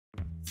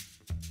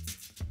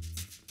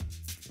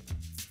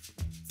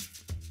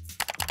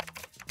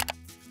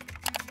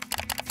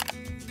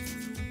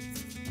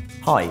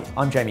Hi,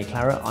 I'm Jamie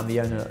Claret. I'm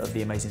the owner of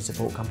the Amazing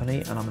Support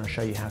Company, and I'm going to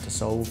show you how to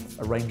solve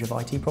a range of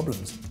IT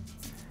problems.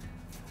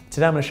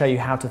 Today I'm going to show you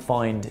how to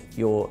find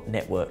your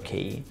network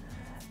key.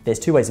 There's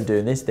two ways of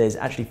doing this. There's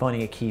actually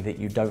finding a key that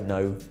you don't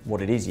know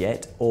what it is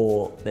yet,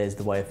 or there's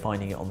the way of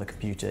finding it on the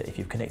computer if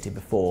you've connected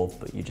before,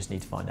 but you just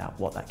need to find out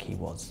what that key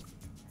was.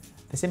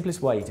 The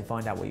simplest way to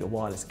find out what your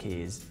wireless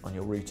key is on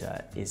your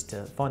router is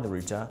to find the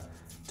router,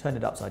 turn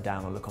it upside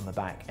down or look on the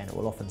back, and it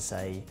will often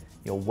say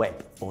your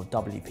WEP or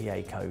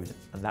WPA code,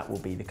 and that will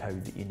be the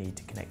code that you need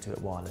to connect to it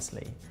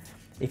wirelessly.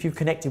 If you've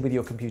connected with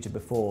your computer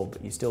before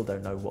but you still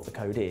don't know what the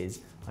code is,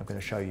 I'm going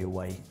to show you a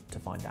way to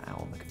find that out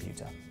on the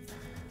computer.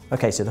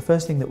 Okay, so the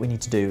first thing that we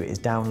need to do is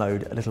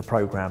download a little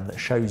program that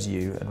shows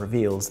you and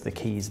reveals the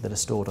keys that are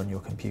stored on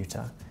your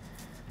computer.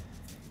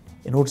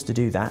 In order to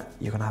do that,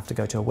 you're going to have to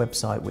go to a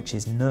website which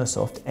is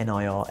nirsoft,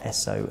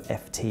 nirsoft.net,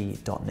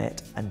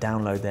 and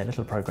download their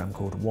little program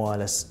called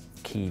Wireless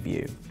Key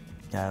View.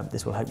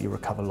 This will help you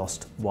recover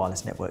lost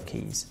wireless network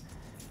keys.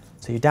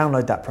 So you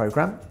download that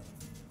program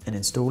and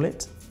install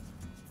it,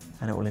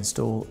 and it will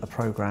install a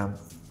program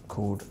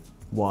called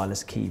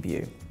Wireless Key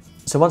View.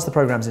 So once the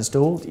program's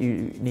installed,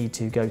 you need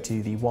to go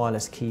to the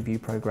Wireless Key View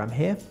program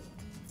here,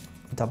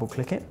 double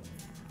click it,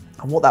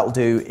 and what that will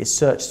do is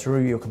search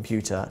through your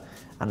computer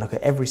and look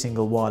at every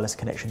single wireless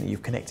connection that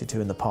you've connected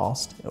to in the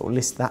past. It will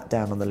list that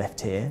down on the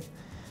left here.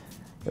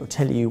 It will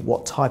tell you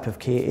what type of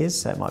key it is,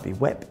 so it might be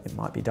WEP, it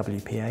might be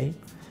WPA,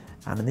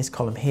 and in this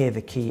column here,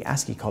 the key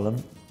ASCII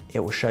column, it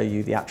will show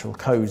you the actual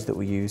codes that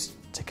we use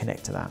to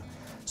connect to that.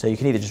 So you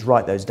can either just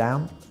write those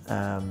down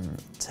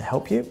to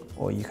help you,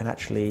 or you can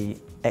actually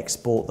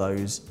export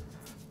those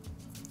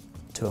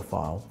to a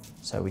file.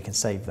 So we can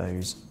save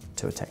those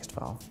to a text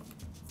file.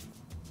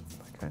 If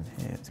I go in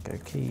here to go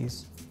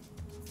keys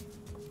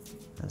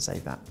and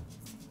save that.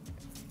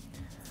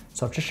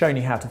 So I've just shown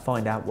you how to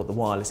find out what the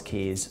wireless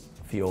key is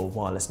for your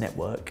wireless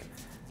network.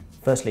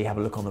 Firstly, have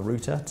a look on the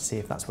router to see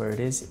if that's where it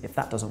is. If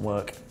that doesn't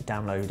work,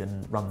 download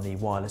and run the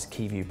Wireless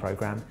Key View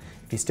program.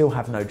 If you still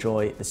have no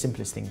joy, the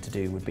simplest thing to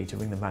do would be to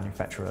ring the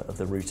manufacturer of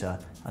the router,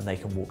 and they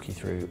can walk you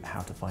through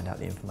how to find out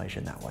the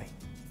information that way.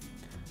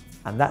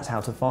 And that's how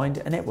to find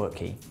a network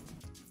key.